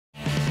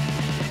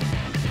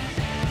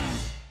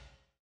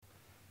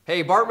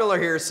Hey, Bart Miller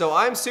here. So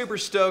I'm super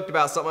stoked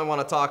about something I want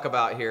to talk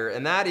about here,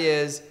 and that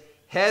is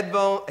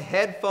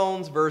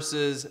headphones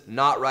versus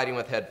not riding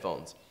with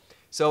headphones.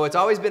 So it's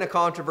always been a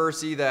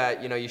controversy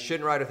that, you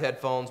shouldn't ride with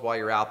headphones while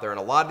you're out there. And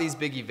a lot of these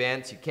big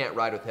events, you can't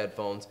ride with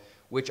headphones,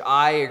 which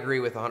I agree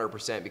with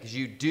 100% because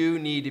you do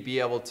need to be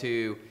able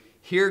to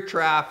hear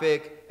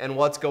traffic and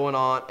what's going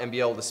on and be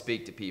able to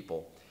speak to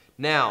people.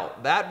 Now,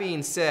 that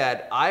being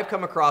said, I've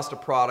come across a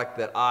product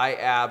that I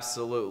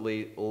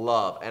absolutely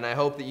love, and I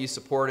hope that you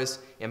support us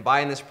in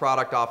buying this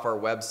product off our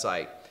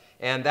website.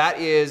 And that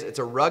is, it's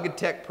a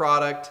Ruggedtec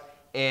product,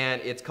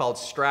 and it's called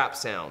Strap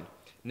Sound.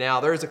 Now,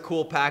 there's a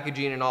cool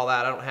packaging and all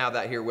that. I don't have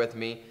that here with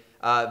me.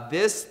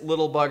 This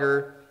little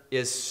bugger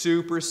is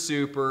super,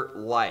 super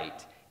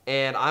light.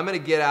 And I'm gonna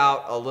get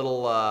out a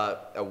little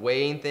a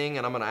weighing thing,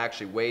 and I'm gonna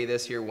actually weigh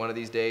this here one of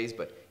these days,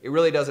 but it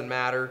really doesn't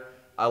matter.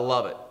 I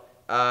love it.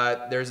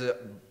 There's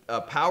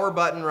a power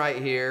button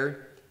right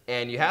here,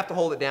 and you have to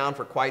hold it down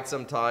for quite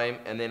some time,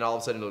 and then all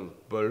of a sudden it'll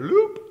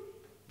baloop.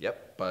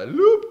 Yep,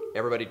 baloop.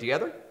 Everybody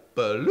together,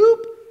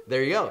 baloop.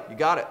 There you go, you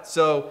got it.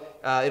 So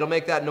it'll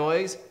make that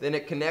noise, then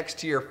it connects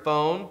to your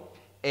phone,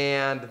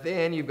 and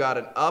then you've got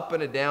an up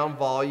and a down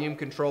volume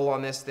control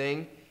on this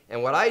thing.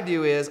 And what I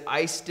do is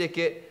I stick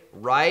it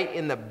right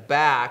in the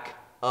back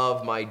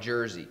of my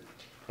jersey,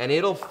 and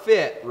it'll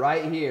fit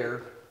right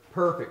here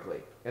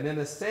perfectly. And then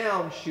the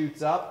sound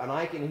shoots up and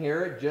I can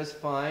hear it just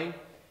fine,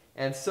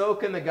 and so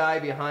can the guy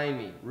behind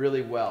me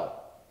really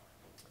well.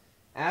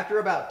 After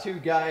about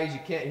 2 guys, you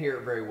can't hear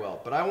it very well,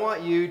 but I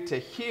want you to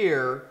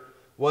hear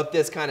what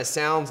this kind of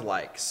sounds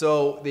like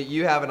so that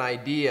you have an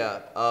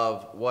idea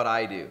of what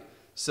I do.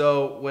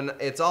 So when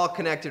it's all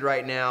connected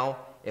right now,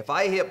 if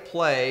I hit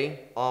play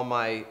on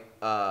my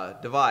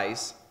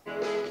device,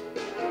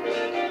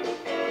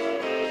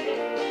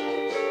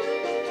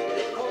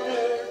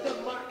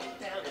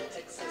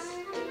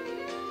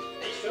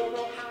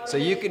 so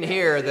you can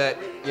hear that,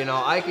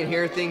 I can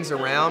hear things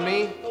around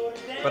me,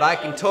 but I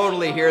can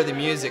totally hear the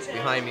music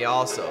behind me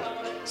also.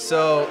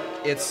 So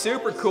it's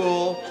super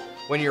cool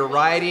when you're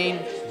riding,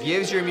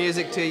 gives your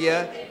music to you,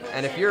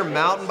 and if you're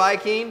mountain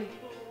biking,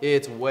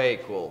 it's way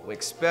cool,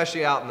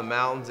 especially out in the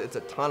mountains. It's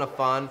a ton of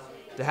fun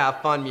to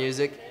have fun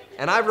music.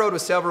 And I've rode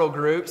with several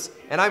groups,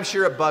 and I'm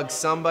sure it bugs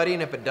somebody,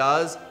 and if it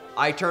does,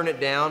 I turn it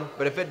down,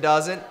 but if it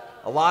doesn't,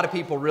 a lot of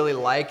people really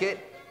like it.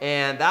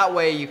 And that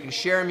way you can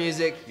share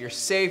music, you're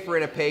safer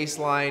in a pace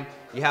line,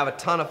 you have a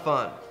ton of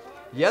fun.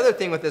 The other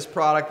thing with this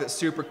product that's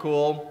super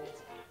cool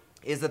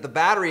is that the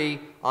battery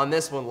on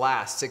this one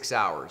lasts 6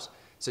 hours.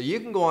 So you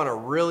can go on a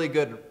really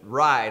good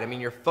ride. I mean,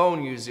 your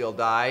phone usually will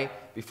die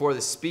before the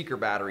speaker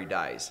battery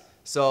dies.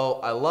 So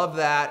I love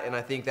that, and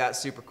I think that's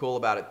super cool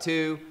about it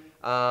too.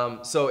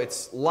 So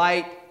it's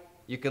light,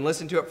 you can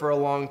listen to it for a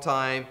long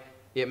time.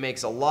 It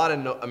makes a lot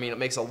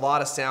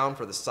of sound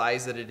for the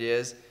size that it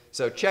is.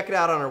 So check it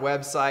out on our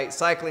website,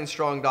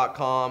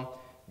 cyclingstrong.com.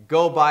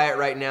 Go buy it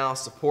right now.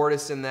 Support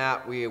us in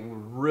that. We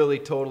really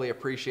totally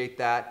appreciate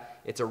that.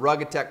 It's a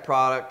Ruggedtec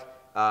product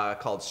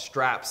called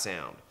Strap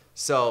Sound.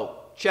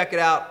 So check it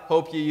out.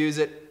 Hope you use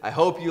it. I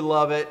hope you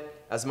love it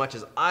as much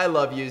as I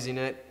love using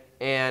it.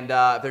 And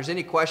if there's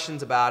any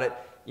questions about it,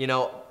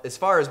 as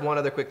far as one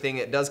other quick thing,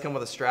 it does come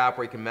with a strap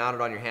where you can mount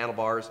it on your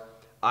handlebars.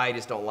 I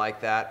just don't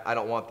like that. I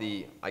don't want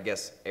the,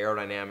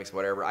 aerodynamics,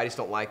 whatever. I just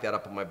don't like that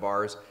up on my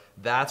bars.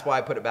 That's why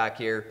I put it back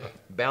here.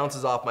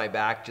 Bounces off my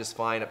back just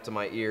fine up to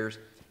my ears,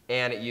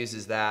 and it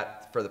uses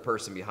that for the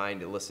person behind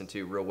to listen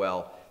to real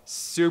well.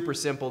 Super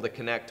simple to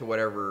connect to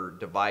whatever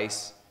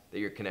device that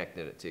you're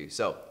connecting it to.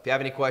 So if you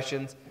have any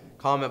questions,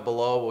 comment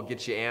below. We'll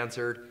get you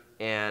answered.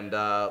 And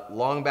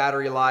long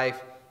battery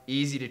life,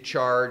 easy to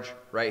charge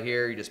right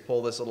here. You just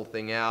pull this little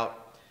thing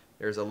out.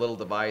 There's a little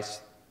device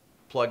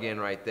plug in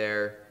right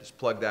there. Just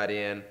plug that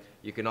in.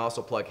 You can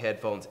also plug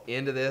headphones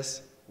into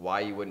this.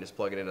 Why you wouldn't just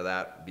plug it into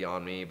that,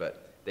 beyond me,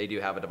 but they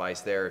do have a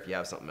device there if you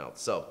have something else.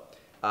 So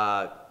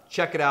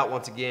check it out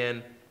once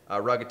again,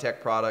 Ruggedtec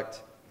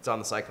product. It's on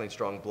the Cycling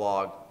Strong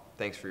blog.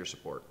 Thanks for your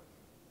support.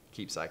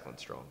 Keep cycling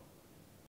strong.